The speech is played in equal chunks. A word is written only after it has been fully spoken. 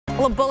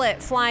Well, a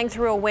bullet flying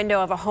through a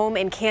window of a home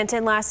in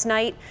Canton last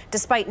night.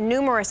 Despite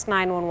numerous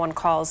 911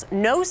 calls,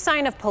 no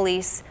sign of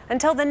police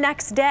until the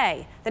next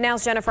day. The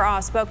Now's Jennifer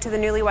Auh spoke to the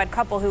newlywed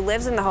couple who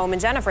lives in the home, and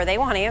Jennifer, they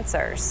want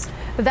answers.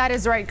 That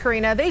is right,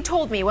 Karina. They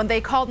told me when they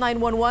called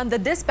 911, the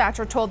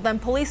dispatcher told them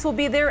police will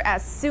be there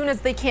as soon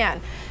as they can.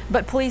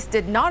 But police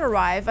did not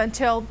arrive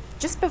until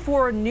just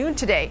before noon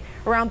today,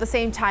 around the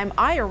same time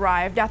I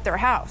arrived at their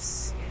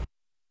house.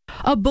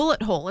 A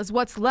bullet hole is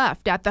what's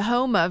left at the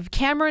home of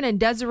Cameron and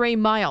Desiree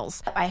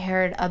Miles. I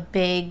heard a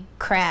big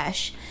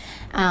crash.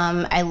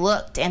 I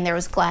looked and there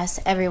was glass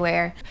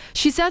everywhere.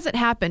 She says it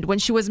happened when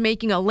she was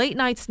making a late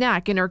night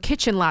snack in her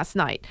kitchen last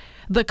night.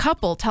 The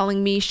couple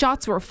telling me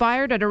shots were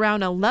fired at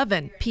around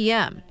 11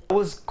 p.m. I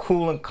was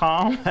cool and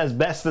calm as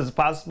best as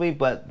possibly,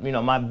 but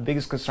my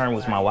biggest concern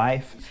was my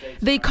wife.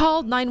 They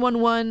called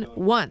 911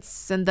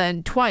 once and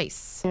then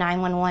twice.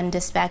 911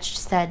 dispatch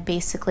said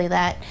basically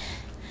that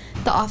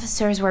the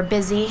officers were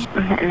busy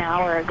an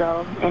hour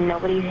ago and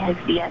nobody has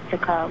yet to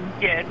come.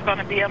 Yeah, it's going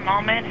to be a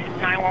moment.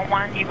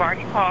 911, you've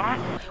already called.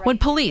 When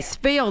police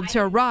failed to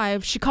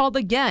arrive, she called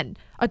again,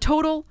 a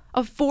total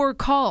of 4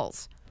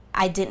 calls.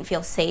 I didn't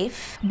feel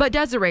safe. But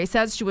Desiree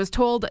says she was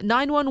told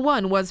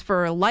 911 was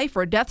for life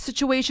or death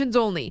situations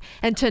only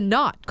and to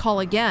not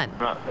call again.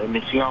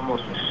 She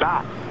almost was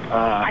shot.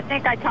 I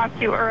think I talked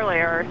to you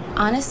earlier.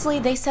 Honestly,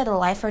 they said a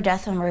life or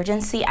death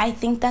emergency. I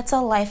think that's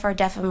a life or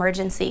death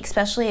emergency,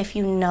 especially if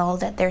you know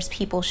that there's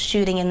people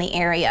shooting in the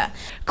area.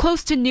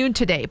 Close to noon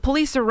today,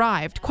 police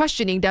arrived,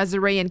 questioning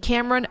Desiree and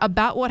Cameron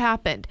about what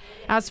happened.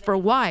 As for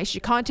why she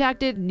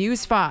contacted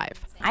News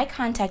 5. I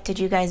contacted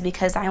you guys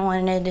because I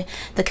wanted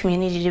the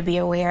community to be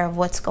aware of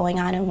what's going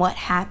on and what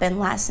happened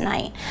last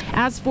night.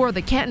 As for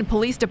the Canton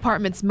Police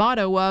Department's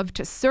motto of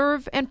to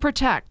serve and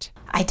protect,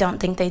 I don't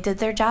think they did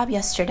their job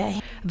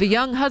yesterday. The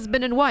young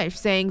husband and wife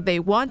saying they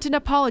want an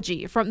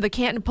apology from the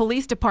Canton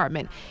Police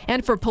Department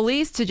and for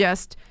police to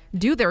just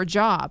do their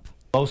job.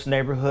 Most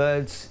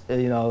neighborhoods,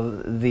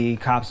 the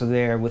cops are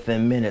there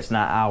within minutes,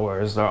 not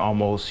hours, or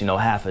almost,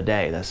 half a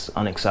day. That's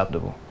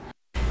unacceptable.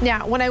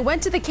 Now, when I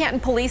went to the Canton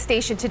police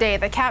station today,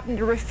 the captain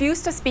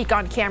refused to speak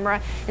on camera.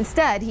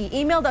 Instead, he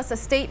emailed us a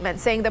statement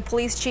saying the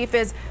police chief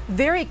is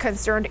very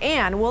concerned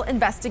and will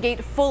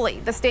investigate fully.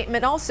 The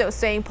statement also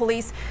saying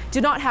police do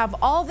not have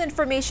all the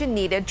information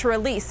needed to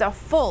release a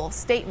full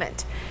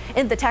statement.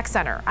 In the tech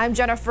center, I'm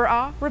Jennifer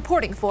Auh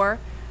reporting for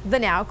The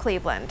Now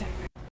Cleveland.